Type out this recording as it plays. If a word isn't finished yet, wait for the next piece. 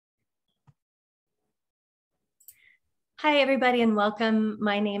Hi, everybody, and welcome.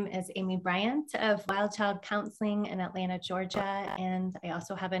 My name is Amy Bryant of Wild Child Counseling in Atlanta, Georgia, and I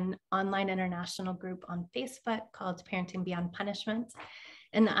also have an online international group on Facebook called Parenting Beyond Punishment.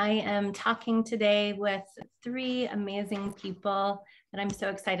 And I am talking today with three amazing people that I'm so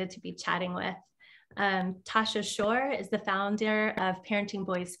excited to be chatting with. Tosha Schore is the founder of Parenting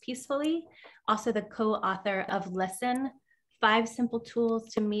Boys Peacefully, also the co-author of Listen, 5 Simple Tools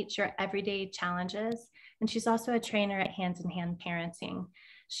to Meet Your Everyday Challenges. And she's also a trainer at Hands in Hand Parenting.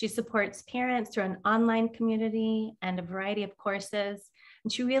 She supports parents through an online community and a variety of courses.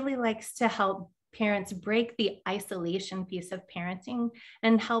 And she really likes to help parents break the isolation piece of parenting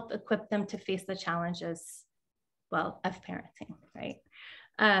and help equip them to face the challenges, of parenting, right?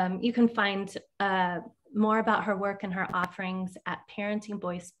 You can find more about her work and her offerings at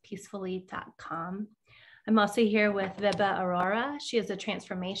parentingboyspeacefully.com. I'm also here with Vibha Arora. She is a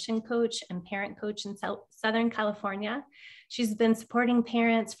transformation coach and parent coach in Southern California. She's been supporting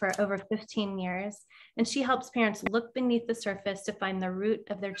parents for over 15 years, and she helps parents look beneath the surface to find the root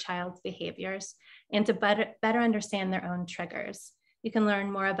of their child's behaviors and to better understand their own triggers. You can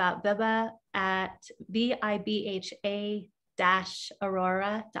learn more about Vibha at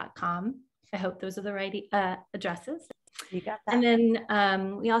vibha-aurora.com. I hope those are the right addresses. You got that. And then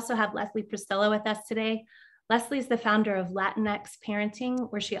we also have Priscilla with us today. Leslie is the founder of Latinx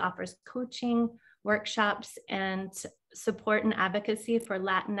Parenting, where she offers coaching, workshops, and support and advocacy for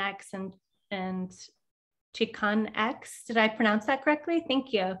Latinx and Chicanx. Did I pronounce that correctly?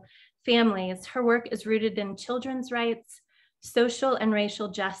 Thank you. Families. Her work is rooted in children's rights, social and racial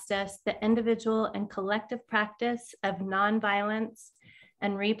justice, the individual and collective practice of nonviolence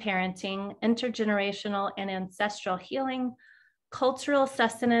and reparenting, intergenerational and ancestral healing, cultural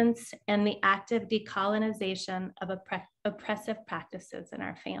sustenance, and the active decolonization of oppressive practices in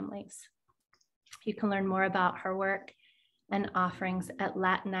our families. You can learn more about her work and offerings at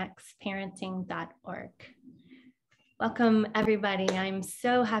latinxparenting.org. Welcome, everybody. I'm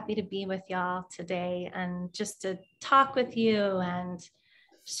so happy to be with y'all today and just to talk with you and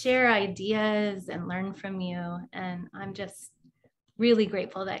share ideas and learn from you. And I'm just really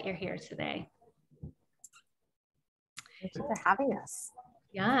grateful that you're here today. Thank you for having us.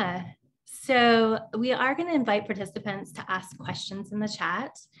 Yeah. So we are going to invite participants to ask questions in the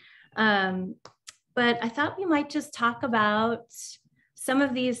chat. But I thought we might just talk about some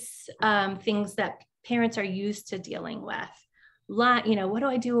of these things that parents are used to dealing with. What do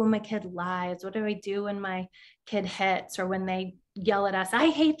I do when my kid lies? What do I do when my kid hits or when they yell at us? I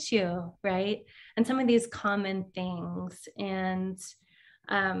hate you, right? And some of these common things. And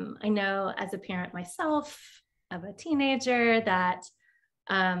I know as a parent myself of a teenager that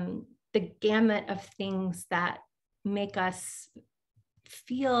the gamut of things that make us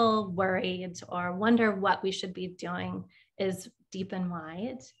feel worried or wonder what we should be doing is deep and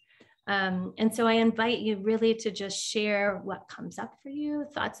wide. And so I invite you really to just share what comes up for you,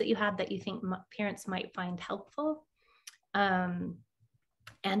 thoughts that you have that you think parents might find helpful. And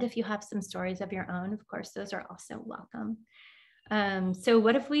if you have some stories of your own, of course, those are also welcome. So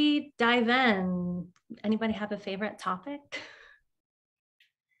what if we dive in? Anybody have a favorite topic?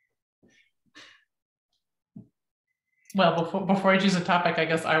 Well, before I choose a topic, I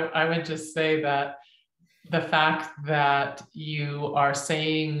guess I would just say that the fact that you are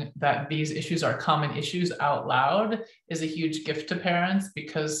saying that these issues are common issues out loud is a huge gift to parents,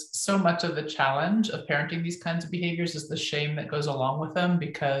 because so much of the challenge of parenting these kinds of behaviors is the shame that goes along with them,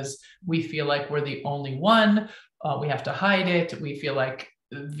 because we feel like we're the only one. We have to hide it. We feel like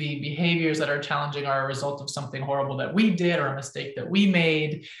the behaviors that are challenging are a result of something horrible that we did or a mistake that we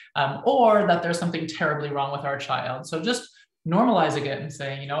made, or that there's something terribly wrong with our child. So just normalizing it and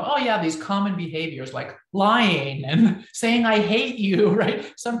saying, oh yeah, these common behaviors like lying and saying I hate you,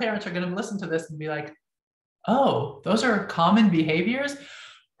 right? Some parents are going to listen to this and be like, oh, those are common behaviors.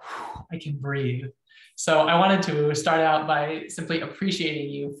 I can breathe. So I wanted to start out by simply appreciating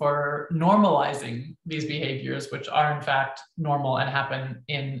you for normalizing these behaviors, which are in fact normal and happen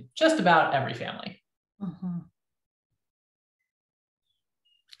in just about every family. Mm-hmm.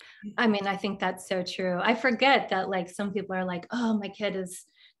 I mean, I think that's so true. I forget that some people are like, oh, my kid is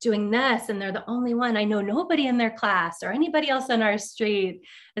doing this and they're the only one. I know nobody in their class or anybody else on our street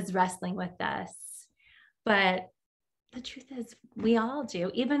is wrestling with this. But the truth is we all do,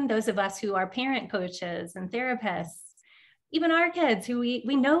 even those of us who are parent coaches and therapists, even our kids who we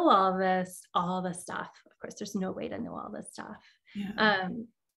know all this stuff. Of course, there's no way to know all this stuff. Yeah.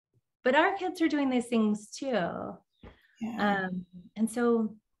 But our kids are doing these things too. Yeah. And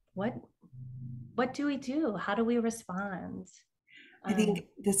so what do we do? How do we respond? I think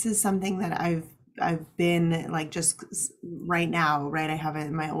this is something that I've I've been like just right now, right? I have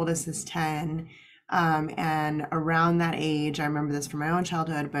my oldest is 10. And around that age, I remember this from my own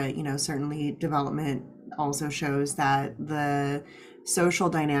childhood, but certainly development also shows that the social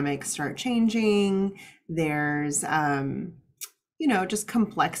dynamics start changing. There's just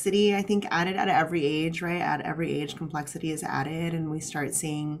complexity, I think, added at every age, right? At every age, complexity is added, and we start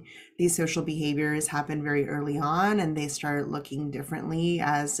seeing these social behaviors happen very early on, and they start looking differently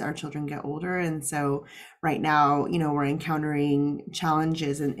as our children get older. And so right now, we're encountering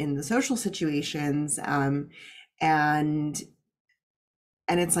challenges in the social situations, and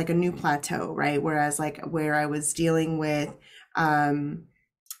it's like a new plateau, right? Whereas like where I was dealing with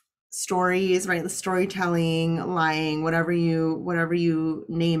stories, right? The storytelling, lying, whatever you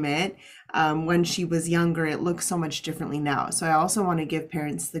name it. When she was younger, it looks so much differently now. So I also want to give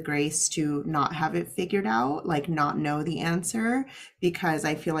parents the grace to not have it figured out, like not know the answer, because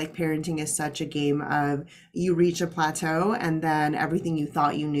I feel like parenting is such a game of you reach a plateau and then everything you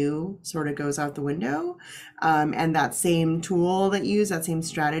thought you knew sort of goes out the window. And that same tool that you use, that same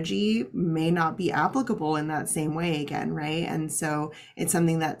strategy may not be applicable in that same way again, right? And so it's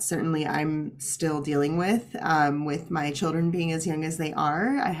something that certainly I'm still dealing with my children being as young as they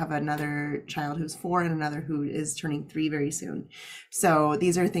are. I have another child who's 4 and another who is turning 3 very soon. So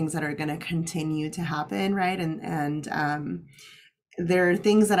these are things that are going to continue to happen, right? And there are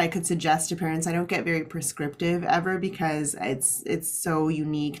things that I could suggest to parents. I don't get very prescriptive ever because it's so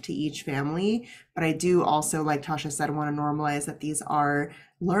unique to each family. But I do also, like Tosha said, want to normalize that these are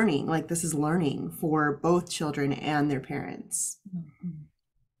learning. Like this is learning for both children and their parents.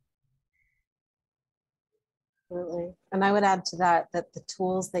 Absolutely. And I would add to that the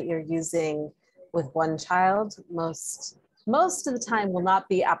tools that you're using with one child most of the time will not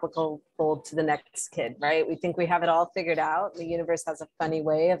be applicable to the next kid, right? We think we have it all figured out. The universe has a funny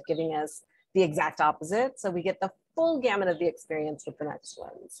way of giving us the exact opposite. So we get the full gamut of the experience with the next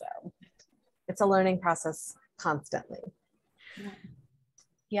one. So it's a learning process constantly.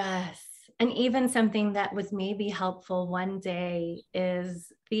 Yes. And even something that was maybe helpful one day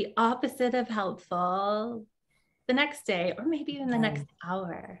is the opposite of helpful the next day, or maybe even the next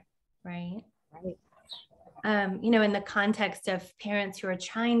hour, right? Right. In the context of parents who are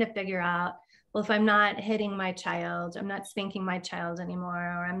trying to figure out, well, if I'm not hitting my child, I'm not spanking my child anymore,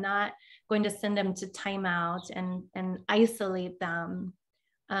 or I'm not going to send them to timeout and isolate them,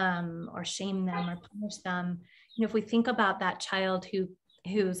 or shame them or punish them. If we think about that child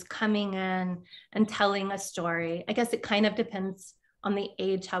who's coming in and telling a story, I guess it kind of depends on the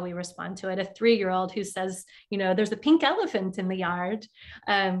age, how we respond to it. A 3-year-old who says, there's a pink elephant in the yard,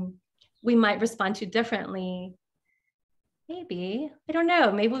 we might respond to differently. Maybe, I don't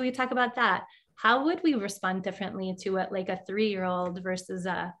know. Maybe we talk about that. How would we respond differently to it, like a 3-year-old versus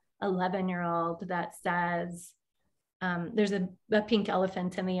a 11-year-old that says, there's a pink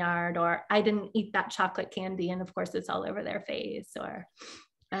elephant in the yard, or I didn't eat that chocolate candy, and of course it's all over their face, or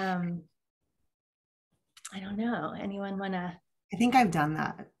I don't know. Anyone want to? I think I've done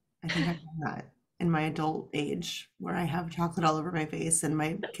that. In my adult age, where I have chocolate all over my face, and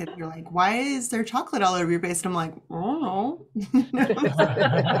my kids are like, "Why is there chocolate all over your face?" And I'm like, "Oh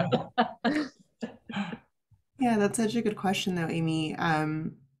no." Yeah, that's such a good question, though, Amy.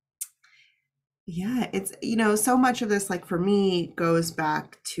 Yeah, it's so much of this, like for me, goes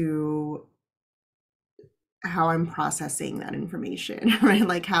back to how I'm processing that information, right?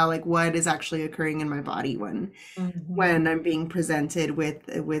 Like what is actually occurring in my body when I'm being presented with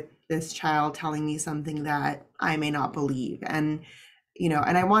this child telling me something that I may not believe. And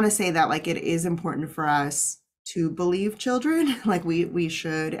and I want to say that like it is important for us to believe children. Like we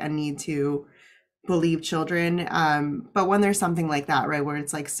should and need to believe children, but when there's something like that, right, where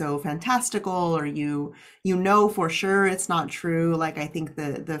it's like so fantastical, or for sure it's not true, like I think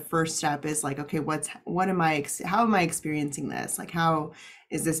the first step is like, okay, how am I experiencing this? Like, how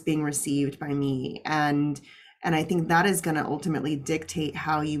is this being received by me? And I think that is going to ultimately dictate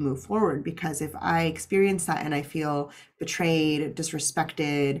how you move forward, because if I experience that and I feel betrayed,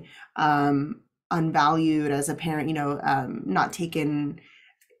 disrespected, unvalued as a parent, not taken,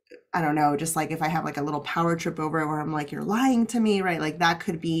 I don't know, just like if I have like a little power trip over it where I'm like, you're lying to me, right? Like that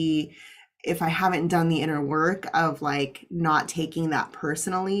could be, if I haven't done the inner work of like not taking that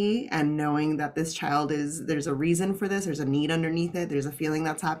personally and knowing that this child there's a reason for this, there's a need underneath it, there's a feeling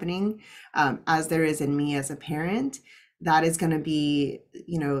that's happening, as there is in me as a parent, that is going to be,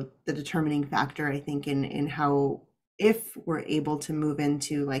 the determining factor, I think, in how, if we're able to move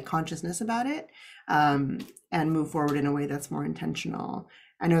into like consciousness about it, and move forward in a way that's more intentional.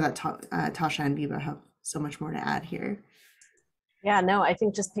 I know that Tosha and Vibha have so much more to add here. Yeah, no, I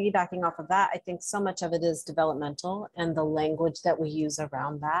think just piggybacking off of that, I think so much of it is developmental and the language that we use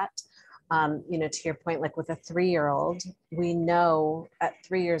around that. You know, to your point, like with a 3-year-old, we know at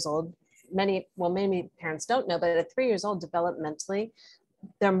 3 years old, many parents don't know, but at 3 years old, developmentally,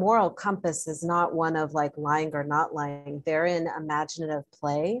 their moral compass is not one of like lying or not lying. They're in imaginative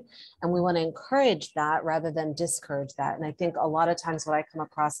play. And we want to encourage that rather than discourage that. And I think a lot of times what I come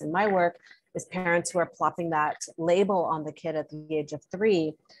across in my work is parents who are plopping that label on the kid at the age of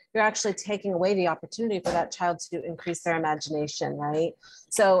 3. You're actually taking away the opportunity for that child to increase their imagination, right?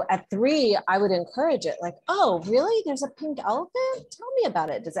 So at 3, I would encourage it, like, oh, really? There's a pink elephant? Tell me about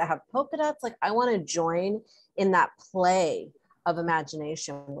it. Does it have polka dots? Like, I want to join in that play of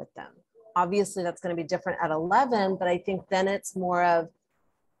imagination with them. Obviously, that's going to be different at 11, but I think then it's more of,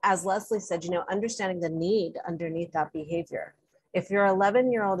 as Leslie said, you know, understanding the need underneath that behavior. If your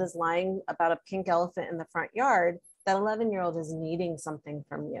 11-year-old is lying about a pink elephant in the front yard, that 11-year-old is needing something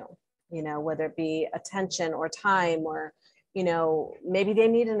from you, you know, whether it be attention or time, or, you know, maybe they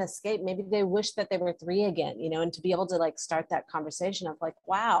need an escape. Maybe they wish that they were 3 again, you know, and to be able to like start that conversation of like,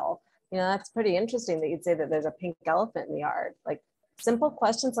 wow, you know, that's pretty interesting that you'd say that there's a pink elephant in the yard. Like simple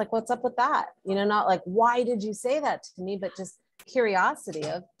questions like, what's up with that? You know, not like, why did you say that to me? But just curiosity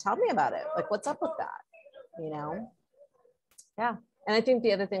of, tell me about it. Like, what's up with that? You know? Yeah. And I think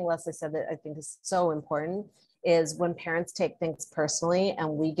the other thing Leslie said that I think is so important is when parents take things personally and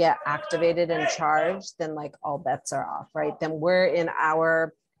we get activated and charged, then like all bets are off, right? Then we're in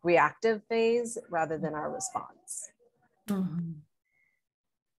our reactive phase rather than our response. Mm-hmm.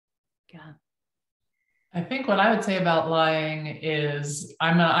 Yeah. I think what I would say about lying is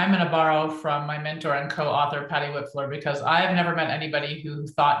I'm gonna borrow from my mentor and co-author Patty Whitfler, because I've never met anybody who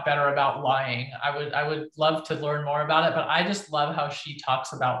thought better about lying. I would love to learn more about it, but I just love how she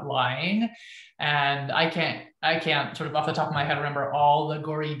talks about lying. And I can't sort of off the top of my head remember all the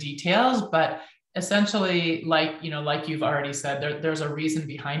gory details, but essentially, like you've already said, there's a reason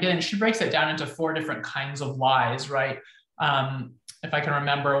behind it. And she breaks it down into 4 different kinds of lies, right? If I can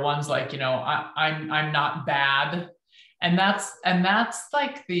remember, one's like, you know, I'm not bad. And that's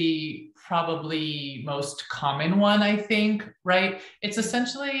like the probably most common one, I think, right? It's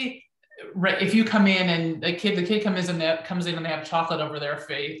essentially, right, if you come in and the kid comes in and they have chocolate over their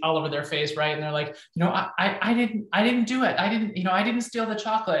face, all over their face, right? And they're like, you know, I didn't do it. I didn't steal the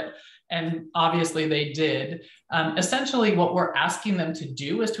chocolate. And obviously they did. Essentially what we're asking them to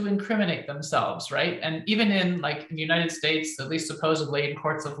do is to incriminate themselves, right? And even in like in the United States, at least supposedly in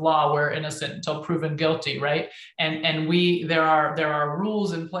courts of law, we're innocent until proven guilty, right? And there are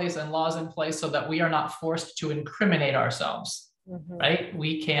rules in place and laws in place so that we are not forced to incriminate ourselves, right?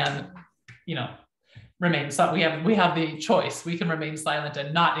 We can, you know, remain silent. We have the choice. We can remain silent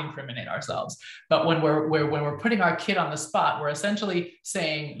and not incriminate ourselves. But when we're putting our kid on the spot, we're essentially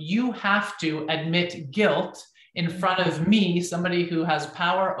saying, you have to admit guilt in front of me, somebody who has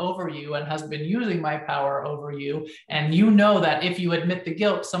power over you and has been using my power over you. And you know that if you admit the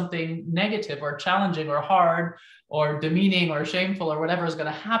guilt, something negative or challenging or hard or demeaning or shameful or whatever is going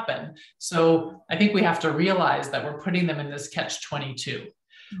to happen. So I think we have to realize that we're putting them in this catch-22.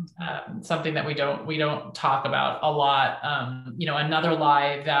 Something that we don't talk about a lot. You know, another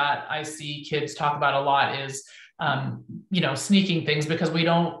lie that I see kids talk about a lot is, you know, sneaking things because we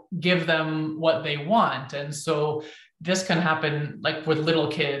don't give them what they want. And this can happen like with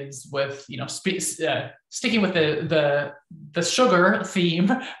little kids with, you know, sticking with the sugar theme,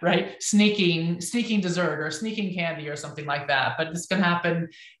 right? Sneaking dessert or sneaking candy or something like that. But this can happen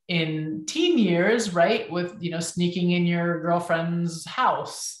in teen years, right? With, you know, sneaking in your girlfriend's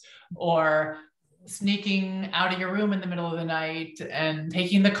house or sneaking out of your room in the middle of the night and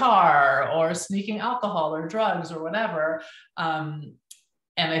taking the car or sneaking alcohol or drugs or whatever.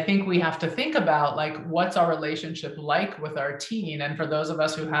 And I think we have to think about like, what's our relationship like with our teen? And for those of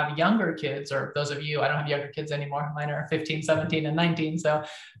us who have younger kids, or those of you, I don't have younger kids anymore. Mine are 15, 17, and 19. So,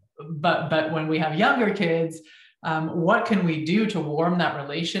 but when we have younger kids, what can we do to warm that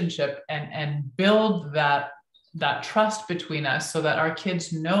relationship and build that trust between us so that our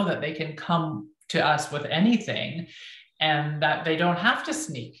kids know that they can come to us with anything and that they don't have to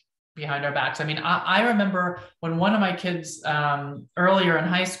sneak behind our backs. I mean, I remember when one of my kids earlier in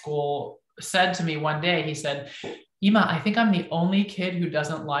high school said to me one day, he said, "Ima, I think I'm the only kid who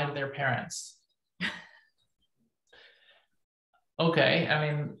doesn't lie to their parents." Okay. I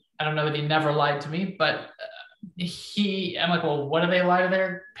mean, I don't know that he never lied to me, but I'm like, well, what do they lie to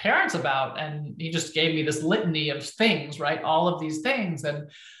their parents about? And he just gave me this litany of things, right? All of these things. And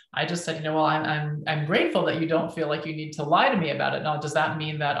I just said, well, I'm grateful that you don't feel like you need to lie to me about it. Now, does that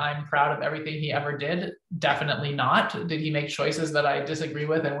mean that I'm proud of everything he ever did? Definitely not. Did he make choices that I disagree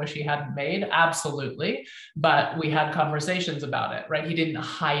with and wish he hadn't made? Absolutely. But we had conversations about it, right? He didn't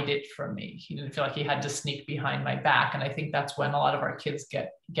hide it from me. He didn't feel like he had to sneak behind my back. And I think that's when a lot of our kids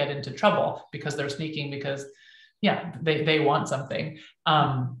get into trouble, because they're sneaking because, yeah, they want something.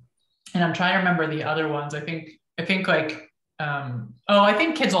 And I'm trying to remember the other ones. I think like, I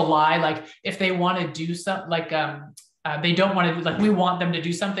think kids will lie. Like if they want to do something, like they don't want to do, like we want them to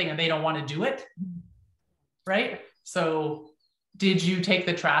do something and they don't want to do it. Right. So did you take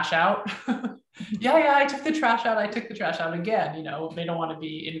the trash out? Yeah, I took the trash out. I took the trash out again. They don't want to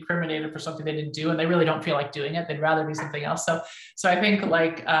be incriminated for something they didn't do, and they really don't feel like doing it. They'd rather do something else. So I think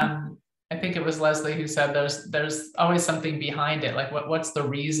like, I think it was Leslie who said there's always something behind it. Like what's the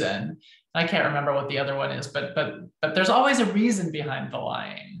reason? I can't remember what the other one is, but there's always a reason behind the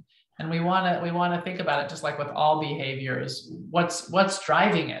lying. And we want to think about it just like with all behaviors. What's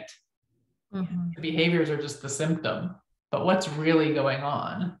driving it? Mm-hmm. The behaviors are just the symptom, but what's really going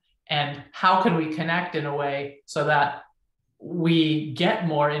on? And how can we connect in a way so that we get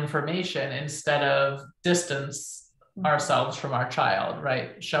more information instead of distance ourselves from our child,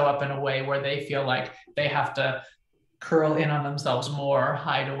 right? Show up in a way where they feel like they have to curl in on themselves more,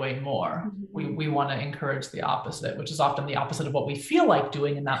 hide away more. Mm-hmm. We want to encourage the opposite, which is often the opposite of what we feel like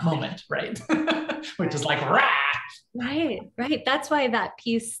doing in that moment, right? Which is like, rah! Right. That's why that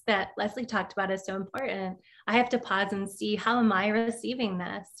piece that Leslie talked about is so important. I have to pause and see, how am I receiving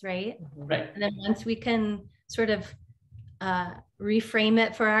this, right? Right. And then once we can sort of reframe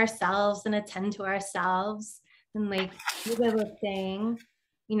it for ourselves and attend to ourselves, and like Vibha was saying,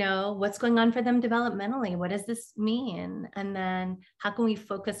 what's going on for them developmentally? What does this mean? And then how can we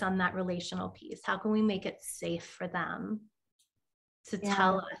focus on that relational piece? How can we make it safe for them to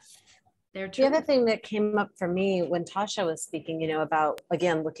tell us their truth? The other thing that came up for me when Tosha was speaking, about,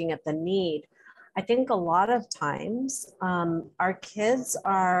 again, looking at the need, I think a lot of times our kids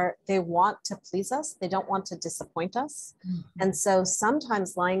they want to please us. They don't want to disappoint us. Mm-hmm. And so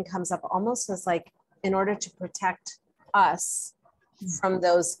sometimes lying comes up almost as like, in order to protect us from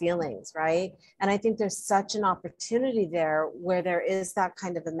those feelings, right? And I think there's such an opportunity there where there is that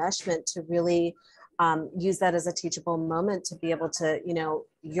kind of enmeshment to really use that as a teachable moment to be able to,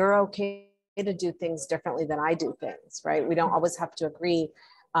 you're okay to do things differently than I do things, right? We don't always have to agree.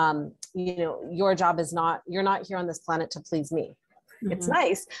 Your job is you're not here on this planet to please me. Mm-hmm. It's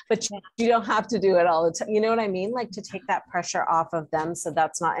nice, but you don't have to do it all the time. You know what I mean? Like to take that pressure off of them. So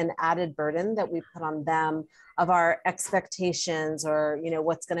that's not an added burden that we put on them of our expectations or,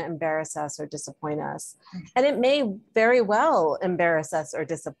 what's going to embarrass us or disappoint us. And it may very well embarrass us or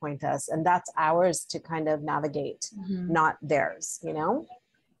disappoint us. And that's ours to kind of navigate, not theirs,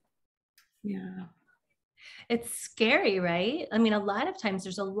 Yeah. It's scary, right? I mean, a lot of times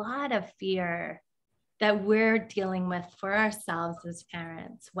there's a lot of fear that we're dealing with for ourselves as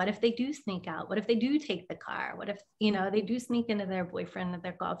parents. What if they do sneak out? What if they do take the car? What if, they do sneak into their boyfriend or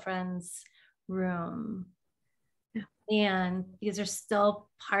their girlfriend's room? Yeah. And these are still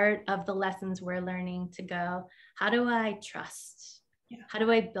part of the lessons we're learning to go, how do I trust? Yeah. How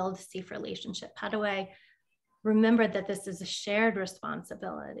do I build a safe relationship? How do I remember that this is a shared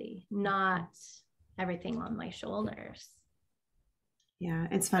responsibility, not everything on my shoulders? Yeah,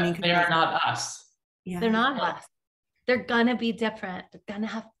 it's funny. They are not us. Yeah. They're not us. They're gonna be different. They're gonna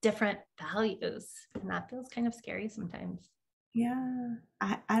have different values. And that feels kind of scary sometimes. Yeah.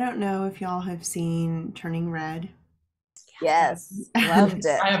 I don't know if y'all have seen Turning Red. Yes. Loved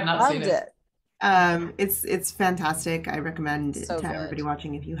it. I have not seen it. It's fantastic. I recommend it to everybody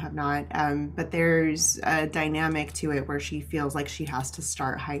watching if you have not. But there's a dynamic to it where she feels like she has to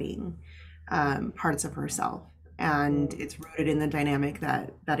start hiding parts of herself. And it's rooted in the dynamic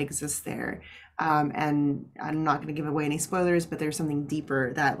that exists there. And I'm not going to give away any spoilers, but there's something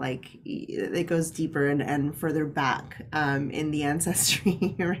deeper that it goes deeper and further back in the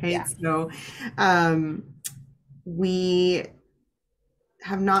ancestry, right? Yeah. So we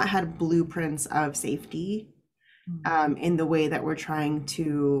have not had blueprints of safety in the way that we're trying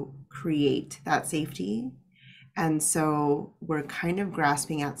to create that safety. And so we're kind of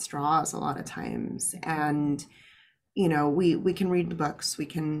grasping at straws a lot of times. And we can read the books, we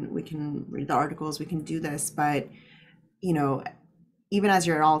can read the articles, we can do this, but even as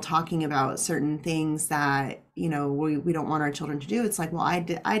you're all talking about certain things that we don't want our children to do, it's like, well,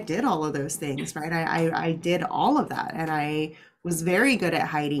 I did all of those things, right? I did all of that, and I was very good at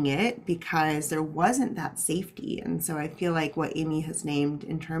hiding it because there wasn't that safety. And so I feel like what Amy has named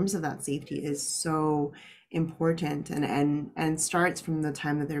in terms of that safety is so important, and starts from the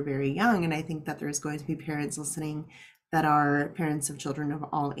time that they're very young. And I think that there's going to be parents listening that are parents of children of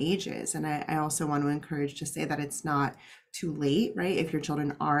all ages. And I also want to encourage to say that it's not too late, right? If your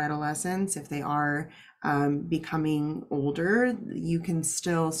children are adolescents, if they are becoming older, you can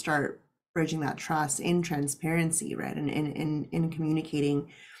still start bridging that trust in transparency, right? And in communicating,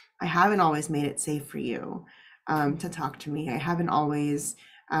 I haven't always made it safe for you to talk to me. I haven't always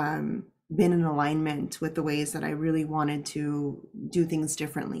been in alignment with the ways that I really wanted to do things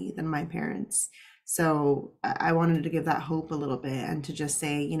differently than my parents. So I wanted to give that hope a little bit, and to just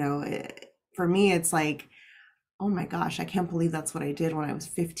say, for me, it's like, oh my gosh, I can't believe that's what I did when I was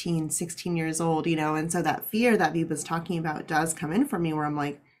 15, 16 years old, and so that fear that Vibha was talking about does come in for me, where I'm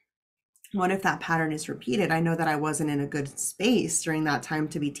like, what if that pattern is repeated? I know that I wasn't in a good space during that time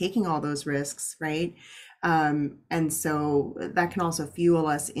to be taking all those risks, right? And so that can also fuel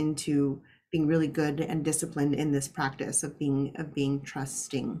us into being really good and disciplined in this practice of being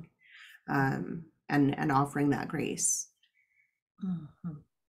trusting, and offering that grace. Mm-hmm.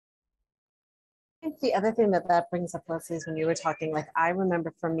 I think the other thing that brings up, Leslie, is when you were talking, like, I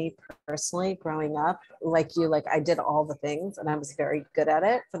remember for me personally growing up, like you, like I did all the things and I was very good at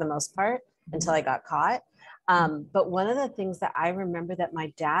it for the most part until I got caught. But one of the things that I remember that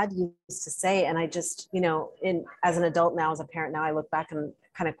my dad used to say, and I just, as an adult now, as a parent now, I look back and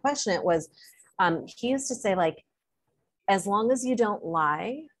kind of question it, was he used to say, like, as long as you don't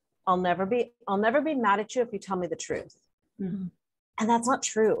lie, I'll never be mad at you if you tell me the truth. Mm-hmm. And that's not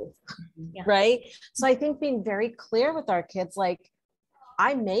true, yeah. Right? So I think being very clear with our kids, like,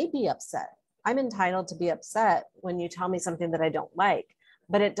 I may be upset. I'm entitled to be upset when you tell me something that I don't like,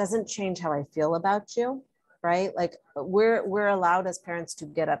 but it doesn't change how I feel about you, right? Like, we're allowed as parents to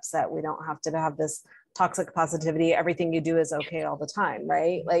get upset. We don't have to have this toxic positivity. Everything you do is okay all the time,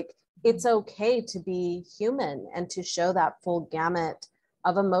 right? Like, it's okay to be human and to show that full gamut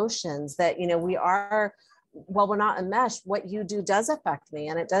of emotions that, we are. While we're not enmeshed, what you do does affect me,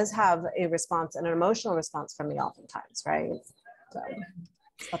 and it does have a response, an emotional response from me oftentimes, right? So I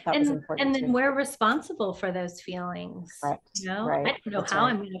thought that was important. And then too. We're responsible for those feelings. Right. Right. I don't know That's how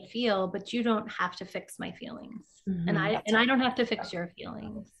right. I'm going to feel, but you don't have to fix my feelings, and I don't have to fix your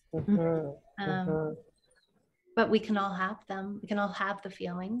feelings. But we can all have them. We can all have the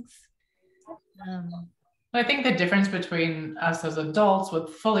feelings. I think the difference between us as adults with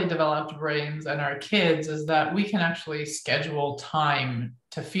fully developed brains and our kids is that we can actually schedule time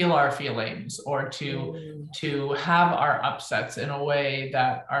to feel our feelings, or to have our upsets in a way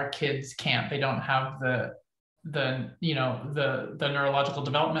that our kids can't. They don't have the neurological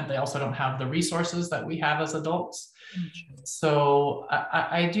development. They also don't have the resources that we have as adults. So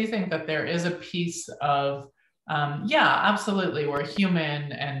I do think that there is a piece of absolutely, we're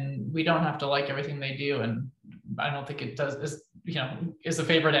human and we don't have to like everything they do, and I don't think it is a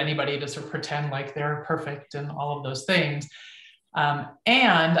favor to anybody to sort of pretend like they're perfect and all of those things.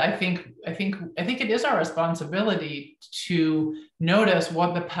 And I think it is our responsibility to notice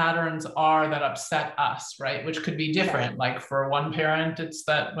what the patterns are that upset us, right? Which could be different. Like, for one parent, it's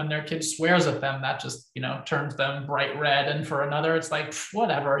that when their kid swears at them, that just, turns them bright red. And for another, it's like,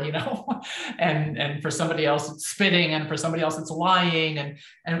 whatever, and for somebody else, it's spitting, and for somebody else, it's lying.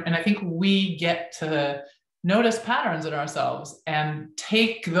 And I think we get to notice patterns in ourselves and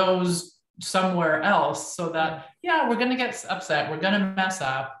take those somewhere else, so that, we're going to get upset, we're going to mess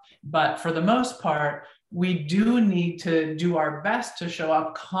up, but for the most part, we do need to do our best to show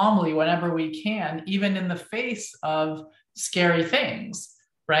up calmly whenever we can, even in the face of scary things,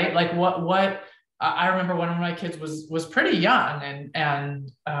 right? Like, what I remember when one of my kids was pretty young,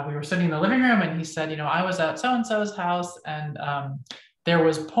 and we were sitting in the living room, and he said, I was at so-and-so's house, and there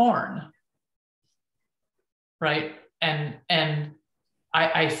was porn, right? And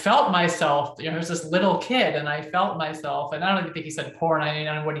I felt myself, there's this little kid, and I felt myself, and I don't even think he said porn. I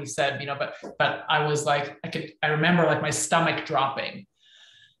don't know what he said, but I was like, I remember like my stomach dropping,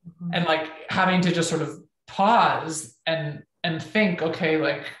 and like having to just sort of pause and think, okay,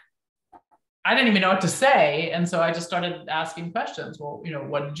 like, I didn't even know what to say. And so I just started asking questions. Well,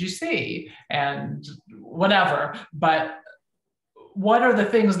 what did you see? And whatever, but what are the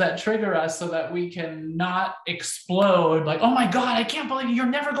things that trigger us so that we can not explode like, oh my God, I can't believe you're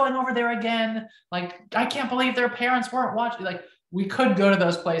never going over there again. Like, I can't believe their parents weren't watching. Like, we could go to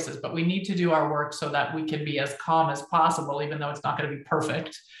those places, but we need to do our work so that we can be as calm as possible, even though it's not going to be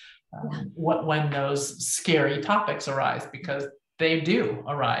perfect when those scary topics arise, because they do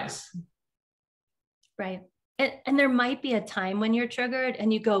arise. Right. And there might be a time when you're triggered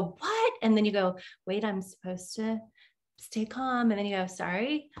and you go, what? And then you go, wait, I'm supposed to stay calm. And then you go,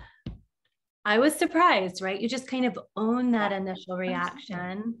 sorry, I was surprised, right? You just kind of own that initial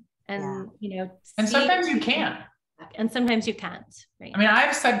reaction and, and see, sometimes you can't. and sometimes you can't, right? I mean,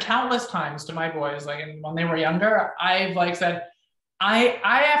 I've said countless times to my boys, like when they were younger, I've like said, I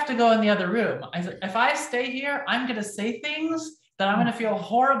have to go in the other room. I said, if I stay here, I'm going to say things that I'm going to feel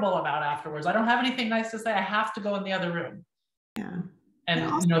horrible about afterwards. I don't have anything nice to say. I have to go in the other room. Yeah.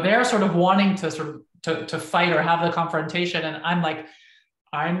 And, they're sort of wanting to fight or have the confrontation. And I'm like,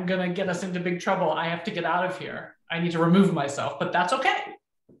 I'm going to get us into big trouble. I have to get out of here. I need to remove myself, but that's okay.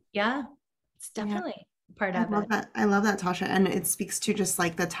 Yeah, it's definitely part of it. I love that, Tosha. And it speaks to just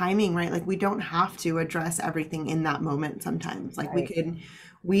like the timing, right? Like we don't have to address everything in that moment sometimes. Like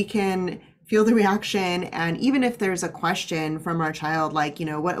we can feel the reaction. And even if there's a question from our child, like,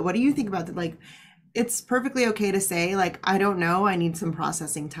 what do you think about that? Like, it's perfectly okay to say, like, I don't know, I need some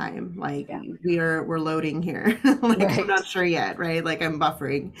processing time. Like we're loading here. Like I'm not sure yet, right? Like I'm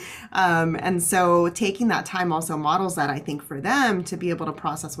buffering. And so taking that time also models that, I think, for them to be able to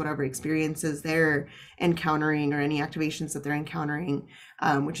process whatever experiences they're encountering or any activations that they're encountering,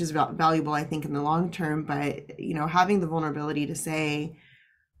 which is valuable, I think, in the long term. But, having the vulnerability to say,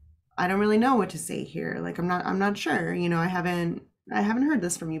 I don't really know what to say here. Like, I'm not sure, I haven't heard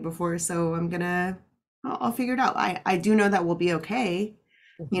this from you before, so I'll figure it out. I do know that we'll be okay.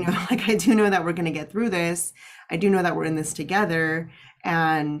 Like I do know that we're gonna get through this. I do know that we're in this together,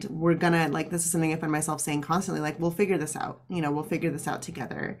 and we're gonna, like, this is something I find myself saying constantly, like, we'll figure this out. We'll figure this out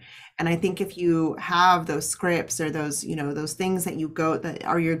together. And I think if you have those scripts or those, those things that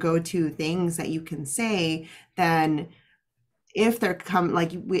are your go-to things that you can say, then if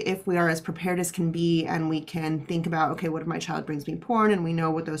if we are as prepared as can be, and we can think about, okay, what if my child brings me porn, and we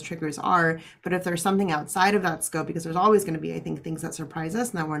know what those triggers are. But if there's something outside of that scope, because there's always going to be, I think, things that surprise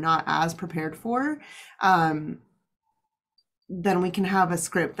us and that we're not as prepared for, then we can have a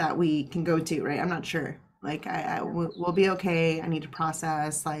script that we can go to, right? I'm not sure. Like we'll be okay. I need to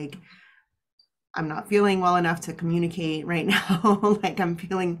process. Like I'm not feeling well enough to communicate right now. Like I'm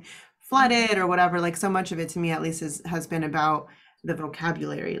feeling flooded or whatever. Like so much of it, to me at least, has been about the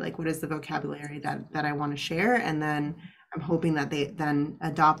vocabulary. Like what is the vocabulary that I want to share? And then I'm hoping that they then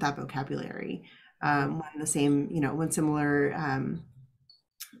adopt that vocabulary when when similar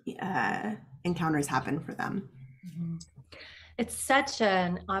encounters happen for them. It's such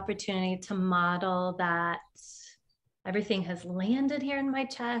an opportunity to model that everything has landed here in my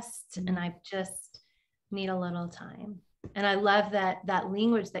chest, and I just need a little time. And I love that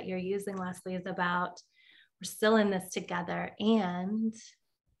language that you're using, Leslie, is about, we're still in this together, and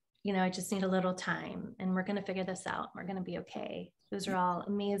I just need a little time, and we're going to figure this out. We're going to be okay. Those are all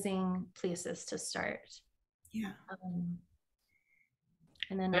amazing places to start. Yeah.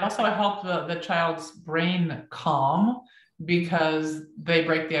 And then they also help the child's brain calm, because they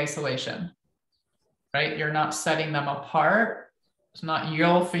break the isolation, right? You're not setting them apart. It's not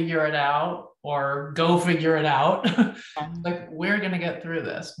you'll figure it out or go figure it out. Like, we're going to get through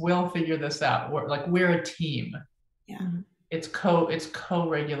this. We'll figure this out. We're a team. Yeah. It's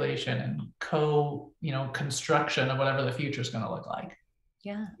co-regulation and construction of whatever the future is going to look like.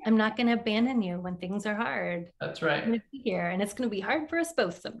 Yeah. I'm not going to abandon you when things are hard. That's right. I'm going to be here, and it's going to be hard for us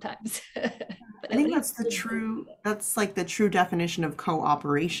both sometimes. I think that's like the true definition of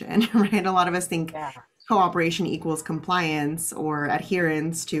cooperation, right? A lot of us think cooperation equals compliance or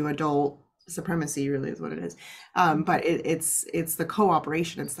adherence to adult supremacy, really is what it is. But it's the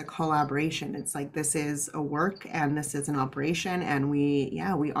cooperation, it's the collaboration. It's like, this is a work and this is an operation, and we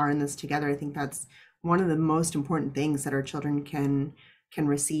are in this together. I think that's one of the most important things that our children can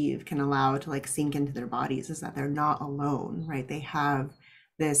receive, can allow to like sink into their bodies, is that they're not alone, right? They have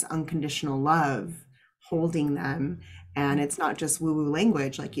this unconditional love holding them, and it's not just woo-woo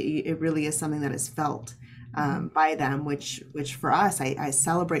language. Like it really is something that is felt by them, which for us, I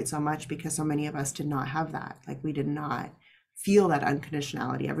celebrate so much, because so many of us did not have that. Like we did not feel that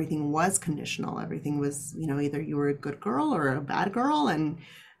unconditionality. Everything was conditional. Everything was, either you were a good girl or a bad girl, and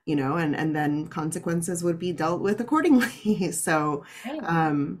and then consequences would be dealt with accordingly. So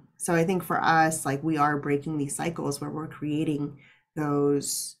I think for us, like, we are breaking these cycles where we're creating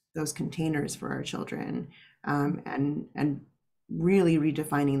those containers for our children, and really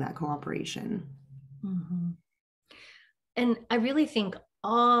redefining that cooperation. Mm-hmm. And I really think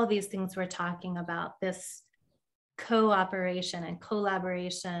all these things we're talking about, this cooperation and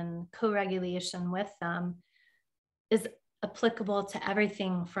collaboration, co-regulation with them, is applicable to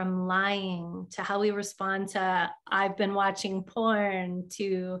everything from lying to how we respond to I've been watching porn,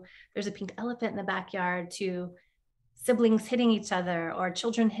 to there's a pink elephant in the backyard, to siblings hitting each other, or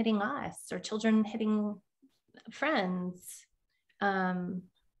children hitting us, or children hitting friends.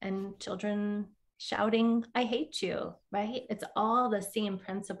 and children shouting, I hate you, right? It's all the same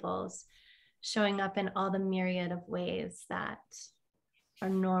principles showing up in all the myriad of ways that are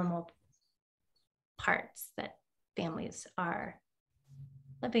normal parts that families are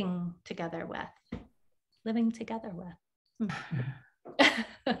living together with.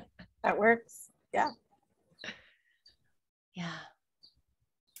 That works. Yeah. Yeah.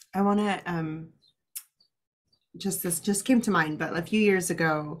 I want to this just came to mind, but a few years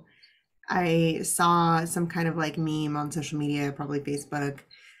ago, I saw some kind of like meme on social media, probably Facebook,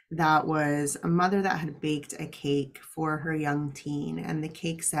 that was a mother that had baked a cake for her young teen, and the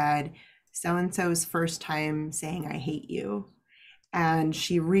cake said, so and so's first time saying I hate you. And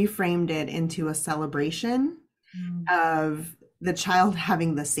she reframed it into a celebration of the child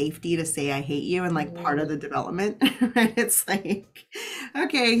having the safety to say I hate you, and like part of the development. Right? It's like,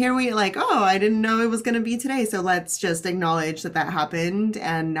 okay, here we like, oh, I didn't know it was going to be today, so let's just acknowledge that happened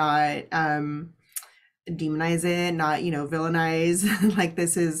and not demonize it, not villainize. Like,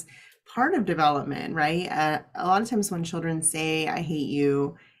 this is part of development, right? A lot of times when children say I hate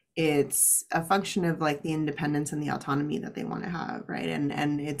you, it's a function of like the independence and the autonomy that they want to have, right?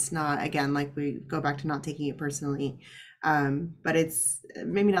 And it's not, again, like we go back to not taking it personally, but it's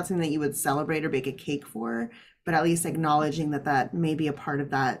maybe not something that you would celebrate or bake a cake for, but at least acknowledging that may be a part of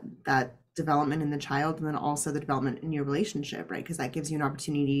that development in the child, and then also the development in your relationship, right? Because that gives you an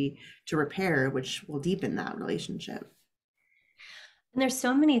opportunity to repair, which will deepen that relationship. And there's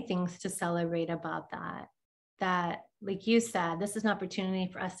so many things to celebrate about that, like you said, this is an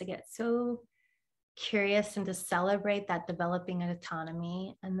opportunity for us to get so curious and to celebrate that developing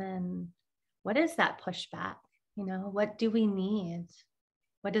autonomy. And then what is that pushback? What do we need?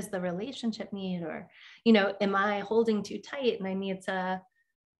 What does the relationship need? Or, am I holding too tight and I need to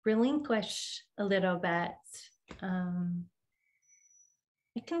relinquish a little bit?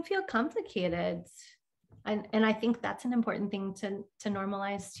 It can feel complicated. And I think that's an important thing to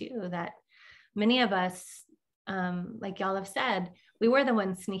normalize too, that many of us, like y'all have said, we were the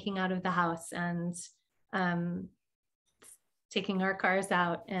ones sneaking out of the house and taking our cars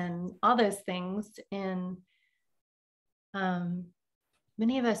out and all those things. And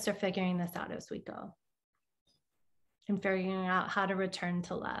many of us are figuring this out as we go, and figuring out how to return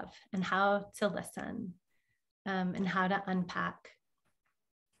to love and how to listen, and how to unpack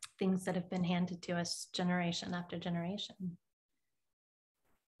things that have been handed to us generation after generation.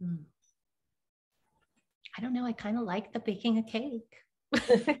 I don't know. I kind of like the baking a cake.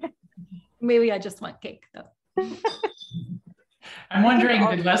 Maybe I just want cake though. I'm wondering,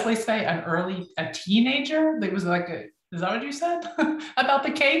 did Leslie say a teenager? It was like is that what you said about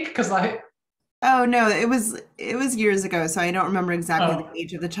the cake? Because oh no, it was years ago, so I don't remember exactly the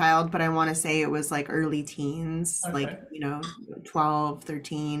age of the child, but I want to say it was like early teens, okay. Like 12,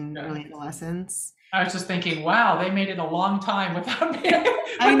 13, early adolescence. I was just thinking, wow, they made it a long time without me.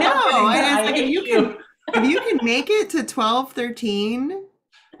 I know. I was like, if you can make it to 12, 13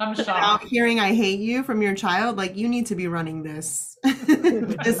 I'm without shocked. hearing I hate you from your child, like, you need to be running this.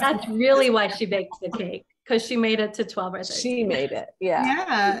 That's really why she baked the cake, because she made it to 12 or 13. She made it.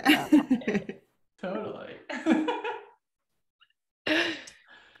 Yeah. Totally.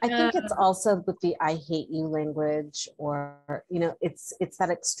 I think it's also with the I hate you language, or, it's that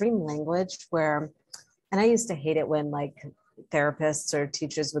extreme language where, and I used to hate it when like therapists or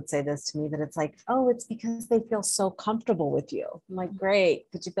teachers would say this to me, that it's like, oh, it's because they feel so comfortable with you. I'm like, great.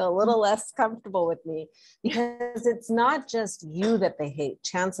 Could you feel a little less comfortable with me? Because it's not just you that they hate.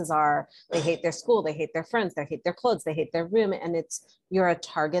 Chances are they hate their school, they hate their friends, they hate their clothes, they hate their room. And you're a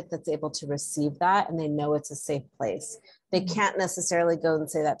target that's able to receive that, and they know it's a safe place. They can't necessarily go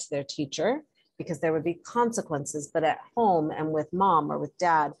and say that to their teacher, because there would be consequences, but at home and with mom or with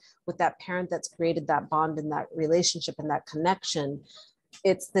dad, with that parent that's created that bond and that relationship and that connection,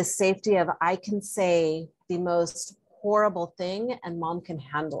 it's the safety of, I can say the most horrible thing and mom can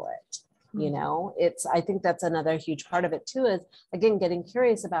handle it. I think that's another huge part of it too, is again, getting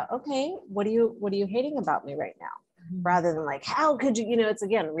curious about, okay, what are you hating about me right now? Rather than like, how could you, it's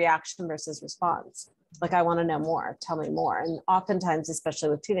again, reaction versus response. Like, I want to know more, tell me more. And oftentimes,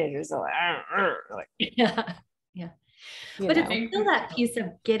 especially with teenagers, they're like, yeah. But it's still that piece of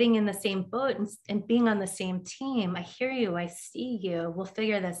getting in the same boat and being on the same team. I hear you, I see you, we'll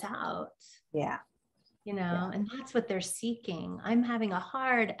figure this out. Yeah. And that's what they're seeking. I'm having a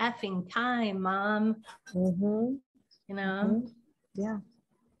hard effing time, mom. Yeah.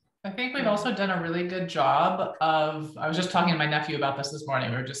 I think we've also done a really good job of, I was just talking to my nephew about this morning.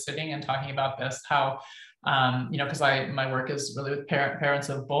 We were just sitting and talking about this, how Because my work is really with parents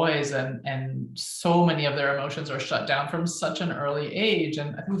of boys, and so many of their emotions are shut down from such an early age.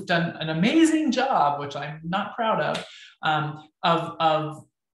 And I think we've done an amazing job, which I'm not proud of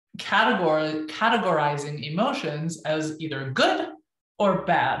categorizing emotions as either good or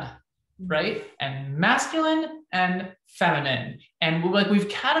bad, right? And masculine and feminine. And we've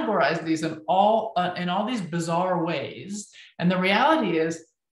categorized these in all these bizarre ways. And the reality is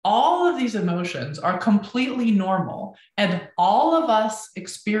all of these emotions are completely normal, and all of us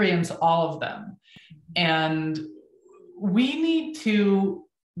experience all of them. And we need to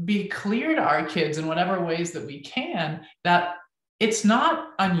be clear to our kids in whatever ways that we can that it's not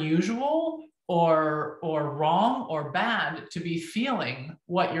unusual or wrong or bad to be feeling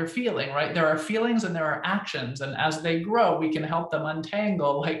what you're feeling, right? There are feelings and there are actions, and as they grow, we can help them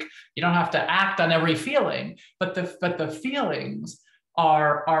untangle. Like, you don't have to act on every feeling, but the feelings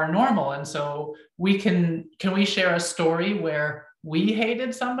are normal. And so can we share a story where we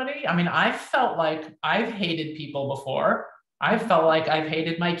hated somebody? I mean, I felt like I've hated people before. I felt like I've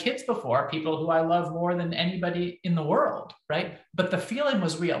hated my kids before, people who I love more than anybody in the world, right? But the feeling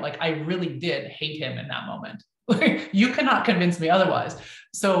was real. Like, I really did hate him in that moment. You cannot convince me otherwise.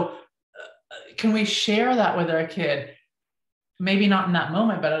 So can we share that with our kid? Maybe not in that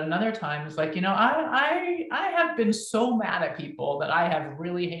moment, but at another time, it's like, I have been so mad at people that I have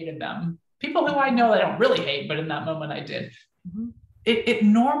really hated them. People who I know I don't really hate, but in that moment I did. Mm-hmm. It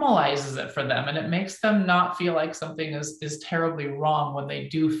normalizes it for them, and it makes them not feel like something is terribly wrong when they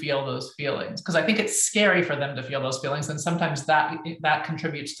do feel those feelings. Because I think it's scary for them to feel those feelings, and sometimes that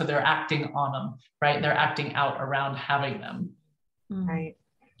contributes to their acting on them, right? They're acting out around having them. Right.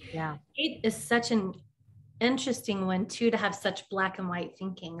 Yeah. Hate is such an interesting one too, to have such black and white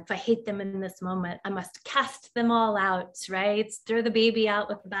thinking. If I hate them in this moment, I must cast them all out, right? Throw the baby out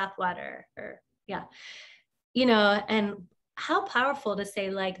with the bathwater, or and how powerful to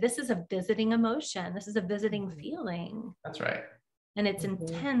say, like, this is a visiting emotion. This is a visiting feeling. That's right. And it's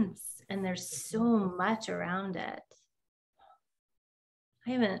intense, and there's so much around it.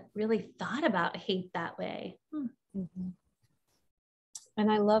 I haven't really thought about hate that way. Mm-hmm.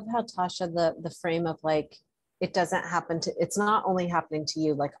 And I love how, Tosha, the frame of like, it's not only happening to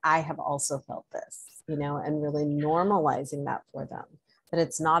you, like I have also felt this, and really normalizing that for them, that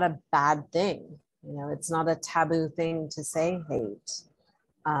it's not a bad thing. It's not a taboo thing to say hate.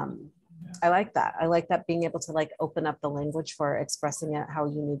 I like that. I like that, being able to like open up the language for expressing it how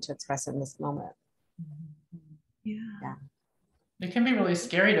you need to express it in this moment. Yeah. It can be really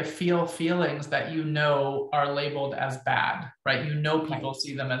scary to feel feelings that are labeled as bad, right? People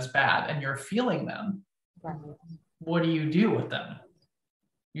see them as bad, and you're feeling them. Right. What do you do with them?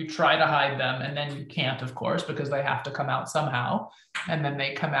 You try to hide them, and then you can't, of course, because they have to come out somehow. And then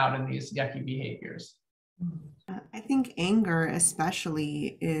they come out in these yucky behaviors. I think anger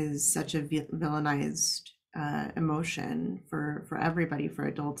especially is such a villainized emotion for everybody, for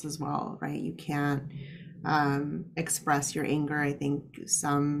adults as well, right? You can't express your anger. I think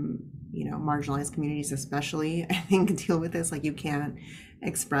some, marginalized communities especially, I think, deal with this. Like, you can't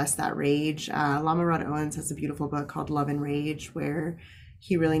express that rage. Lama Rod Owens has a beautiful book called Love and Rage, where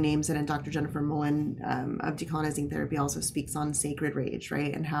he really names it, and Dr. Jennifer Mullen of Decolonizing Therapy also speaks on sacred rage,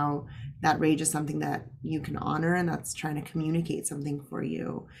 right? And how that rage is something that you can honor, and that's trying to communicate something for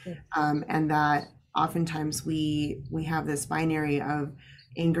you. And that oftentimes we have this binary of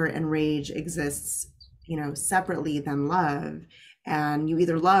anger and rage exists, separately than love. And you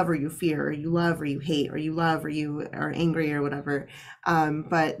either love or you fear, or you love or you hate, or you love or you are angry or whatever.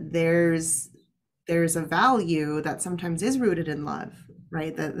 But there's a value that sometimes is rooted in love,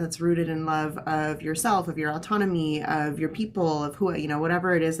 right? That's rooted in love of yourself, of your autonomy, of your people, of who,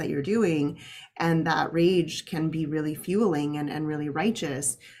 whatever it is that you're doing. And that rage can be really fueling and really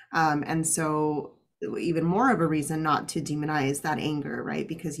righteous. And so even more of a reason not to demonize that anger, right?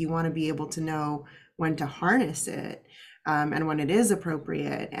 Because you want to be able to know when to harness it, and when it is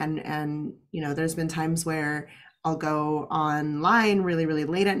appropriate. And there's been times where I'll go online really, really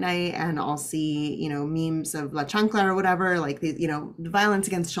late at night, and I'll see, memes of La Chancla or whatever, like the violence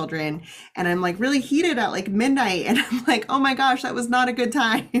against children. And I'm like really heated at like midnight, and I'm like, oh my gosh, that was not a good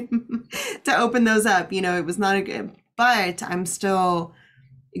time to open those up. It was not a good, but I'm still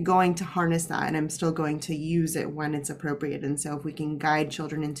going to harness that, and I'm still going to use it when it's appropriate. And so if we can guide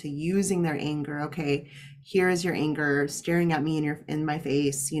children into using their anger, okay, here is your anger staring at me in my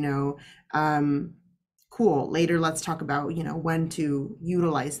face, cool. Later, let's talk about, when to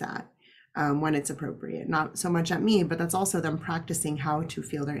utilize that, when it's appropriate. Not so much at me, but that's also them practicing how to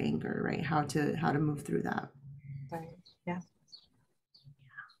feel their anger, right? How to move through that. Right. Yeah.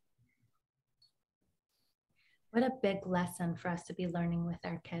 What a big lesson for us to be learning with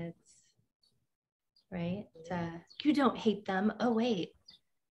our kids, right? You don't hate them. Oh, wait,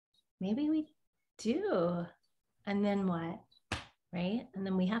 maybe we do. And then what, right? And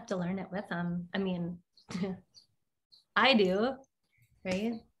then we have to learn it with them. I mean, I do,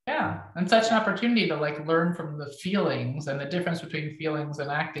 right? Yeah, and such an opportunity to like learn from the feelings and the difference between feelings and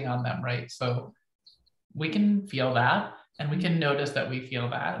acting on them, right? So we can feel that, and we can notice that we feel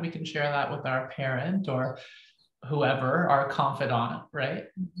that. We can share that with our parent or whoever, our confidant, right?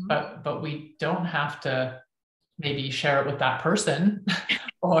 Mm-hmm. But we don't have to maybe share it with that person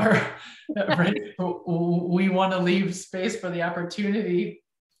or right? We want to leave space for the opportunity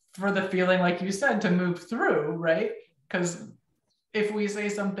for the feeling, like you said, to move through, right? Because if we say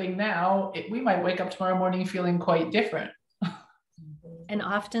something now, we might wake up tomorrow morning feeling quite different. And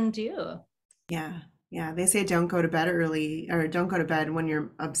often do. Yeah. Yeah. They say don't go to bed early, or don't go to bed when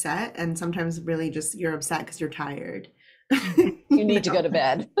you're upset. And sometimes really just you're upset because you're tired. You need to go to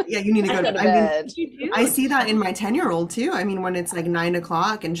bed. Yeah, you need to go to bed. I see that in my 10-year-old too. I mean, when it's like 9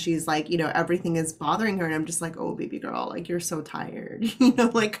 o'clock and she's like, everything is bothering her, and I'm just like, oh, baby girl, like you're so tired.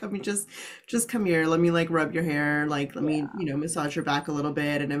 Like, I mean, just come here. Let me like rub your hair. Like, let me, massage your back a little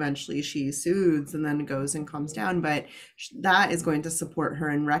bit. And eventually she soothes and then goes and calms down. But that is going to support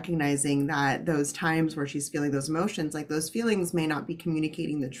her in recognizing that those times where she's feeling those emotions, like those feelings may not be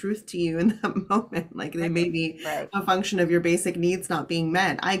communicating the truth to you in that moment. Like they may be a function of your basic needs not being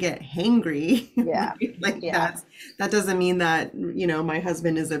met. I get hangry. Yeah. That doesn't mean that, my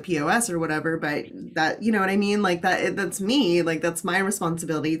husband is a POS or whatever, but that, you know what I mean? Like that's me, like that's my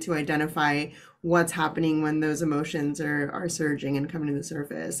responsibility to identify what's happening when those emotions are surging and coming to the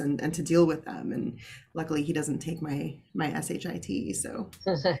surface, and to deal with them. And luckily he doesn't take my SHIT. So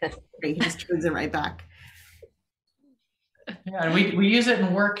he just turns it right back. Yeah, and we use it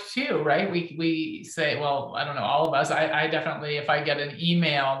in work too, right? We say, well, I don't know, all of us, I definitely, if I get an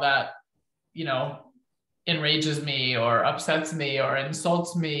email that, enrages me or upsets me or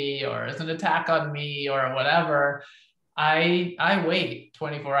insults me or is an attack on me or whatever, I wait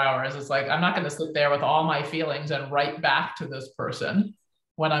 24 hours. It's like, I'm not going to sit there with all my feelings and write back to this person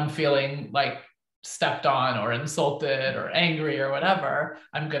when I'm feeling like stepped on or insulted or angry or whatever.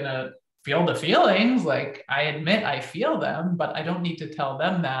 I'm going to feel the feelings, like I admit I feel them, but I don't need to tell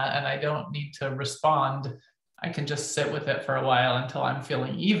them that, and I don't need to respond. I can just sit with it for a while until I'm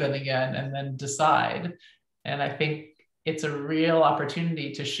feeling even again, and then decide. And I think it's a real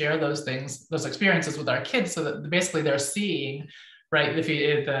opportunity to share those things, those experiences with our kids, so that basically they're seeing, right? If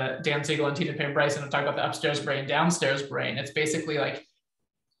the Dan Siegel and Tina Payne Bryson talk about the upstairs brain, downstairs brain, it's basically like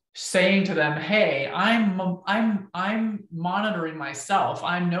saying to them, hey, I'm monitoring myself.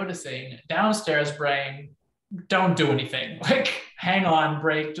 I'm noticing downstairs brain, don't do anything. Like, hang on,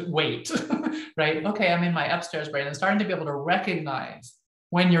 break, wait, right? Okay, I'm in my upstairs brain, and starting to be able to recognize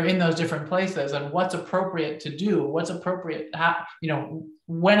when you're in those different places and what's appropriate to do, what's appropriate,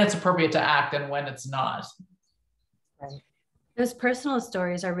 when it's appropriate to act and when it's not. Right. Those personal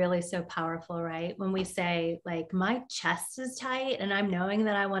stories are really so powerful, right? When we say like, my chest is tight and I'm knowing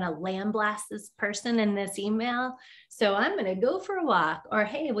that I want to land blast this person in this email, so I'm going to go for a walk, or,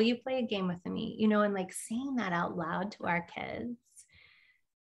 hey, will you play a game with me? And like saying that out loud to our kids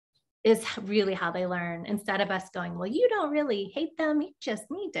is really how they learn, instead of us going, well, you don't really hate them, you just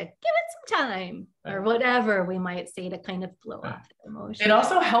need to give it some time, or whatever we might say to kind of blow off the emotion. It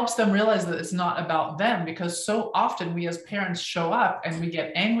also helps them realize that it's not about them, because so often we as parents show up and we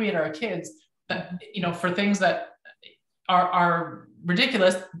get angry at our kids that, for things that are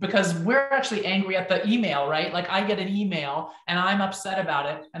ridiculous, because we're actually angry at the email, right? Like, I get an email and I'm upset about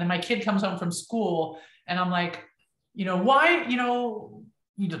it, and then my kid comes home from school and I'm like, why,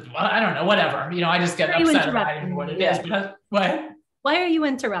 I don't know, whatever, I just get upset about it, what it is. Because what? Why are you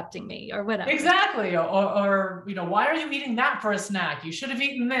interrupting me, or whatever? Exactly. Or why are you eating that for a snack? You should have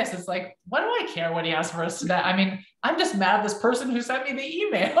eaten this. It's like, what do I care what he has for a snack? I mean, I'm just mad at this person who sent me the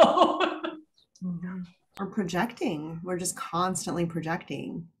email. We're projecting. We're just constantly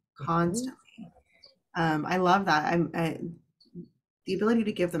projecting, constantly. I love that. The ability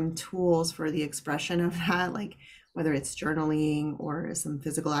to give them tools for the expression of that, like whether it's journaling or some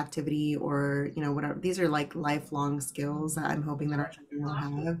physical activity or, whatever. These are like lifelong skills that I'm hoping that our children will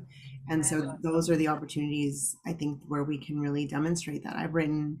have. And so those are the opportunities, I think, where we can really demonstrate that. I've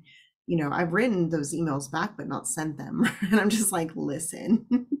written those emails back, but not sent them. And I'm just like, listen.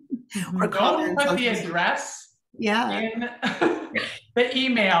 Or don't put the address. Yeah. the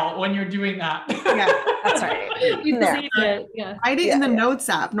email when you're doing that. Yeah, that's right. You There. delete it. Yeah. Write it Yeah, in the yeah. notes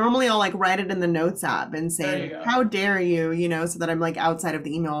app. Normally I'll like write it in the notes app and There say, you go. how dare you, you know, so that I'm like outside of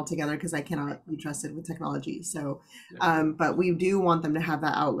the email altogether because I cannot be trusted with technology. So, but we do want them to have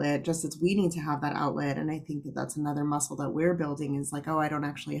that outlet, just as we need to have that outlet. And I think that that's another muscle that we're building is like, oh, I don't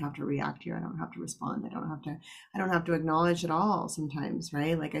actually have to react here. I don't have to respond. I don't have to acknowledge at all sometimes,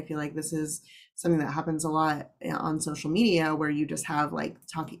 right? Like, I feel like this is something that happens a lot on social media where you just have like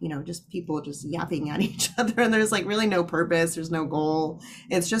talking, you know, just people just yapping at each other and there's like really no purpose, there's no goal.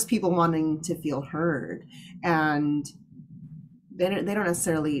 It's just people wanting to feel heard, and they don't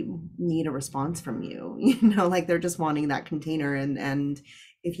necessarily need a response from you, you know, like they're just wanting that container, and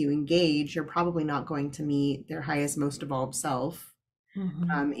if you engage, you're probably not going to meet their highest, most evolved self.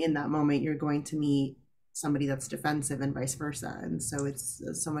 In that moment, you're going to meet somebody that's defensive and vice versa. And so it's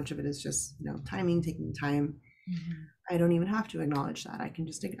so much of it is just, you know, timing, taking time. I don't even have to acknowledge that. I can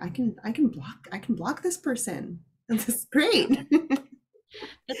just, I can block this person. This is great.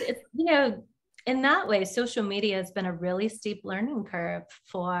 It's, you know, in that way, social media has been a really steep learning curve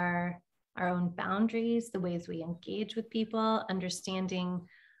for our own boundaries, the ways we engage with people, understanding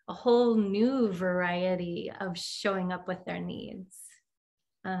a whole new variety of showing up with their needs.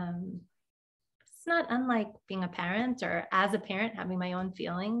 It's not unlike being a parent, or as a parent, having my own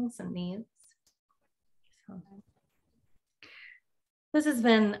feelings and needs. So, this has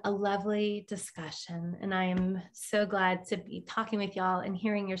been a lovely discussion, and I'm so glad to be talking with y'all and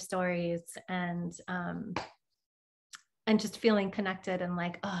hearing your stories, and just feeling connected and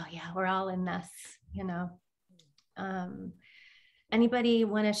like, oh yeah, we're all in this, you know. Anybody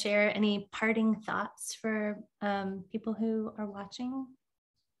want to share any parting thoughts for people who are watching?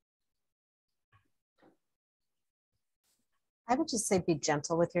 I would just say be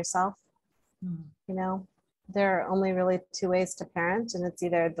gentle with yourself. You know, there are only really two ways to parent, and it's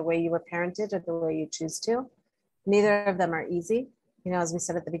either the way you were parented or the way you choose to. Neither of them are easy. You know, as we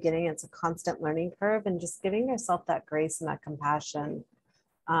said at the beginning, it's a constant learning curve, and just giving yourself that grace and that compassion.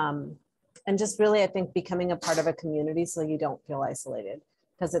 And just really, I think, becoming a part of a community so you don't feel isolated,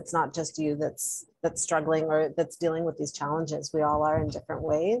 because it's not just you that's struggling or that's dealing with these challenges. We all are in different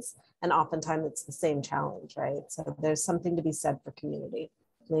ways, and oftentimes it's the same challenge, right? So there's something to be said for community,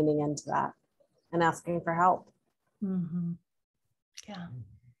 leaning into that and asking for help. Yeah.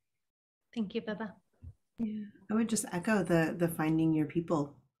 Thank you, Vibha. Yeah, I would just echo the finding your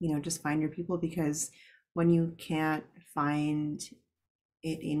people, you know, just find your people, because when you can't find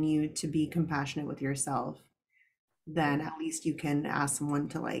it in you to be compassionate with yourself, then at least you can ask someone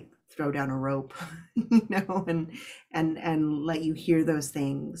to like throw down a rope, you know, and let you hear those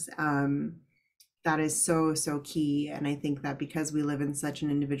things. That is so key. And I think that because we live in such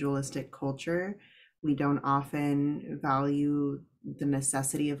an individualistic culture, we don't often value the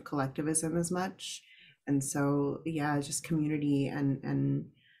necessity of collectivism as much. And so, yeah, just community and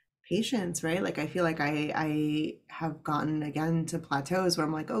patience, right? Like I feel like I have gotten again to plateaus where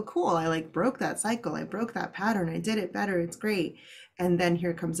I'm like, oh cool, I like broke that cycle, I broke that pattern, I did it better, it's great. And then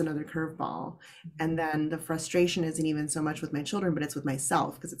here comes another curveball. And then the frustration isn't even so much with my children, but it's with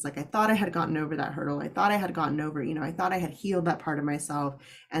myself, because it's like I thought I had gotten over that hurdle, I thought I had gotten over, you know, I thought I had healed that part of myself,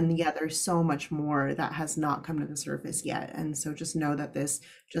 and yet there's so much more that has not come to the surface yet. And so just know that this,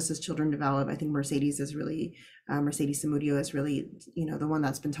 just as children develop, I think Mercedes Samudio is really, you know, the one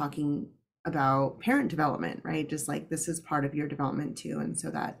that's been talking about parent development, right? Just like this is part of your development too. And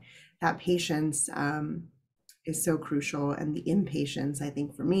so that patience is so crucial. And the impatience, I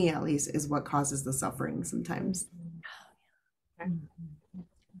think for me at least, is what causes the suffering sometimes. Thank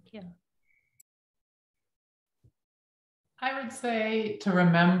you. I would say to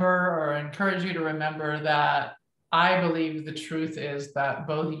remember, or encourage you to remember, that I believe the truth is that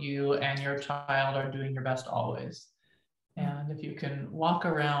both you and your child are doing your best always. And if you can walk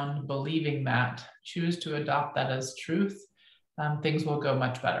around believing that, choose to adopt that as truth, things will go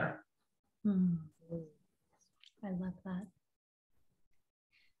much better. I love that.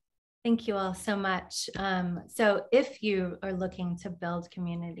 Thank you all so much. So if you are looking to build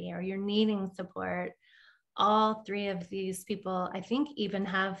community or you're needing support, all three of these people, I think, even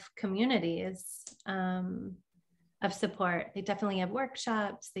have communities of support. They definitely have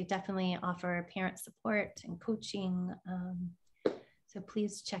workshops. They definitely offer parent support and coaching. So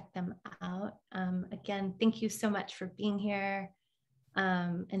please check them out. Again, thank you so much for being here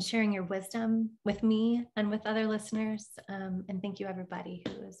and sharing your wisdom with me and with other listeners. And thank you, everybody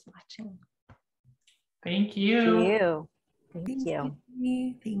who is watching. Thank you. Thank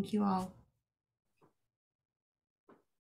you. Thank you all.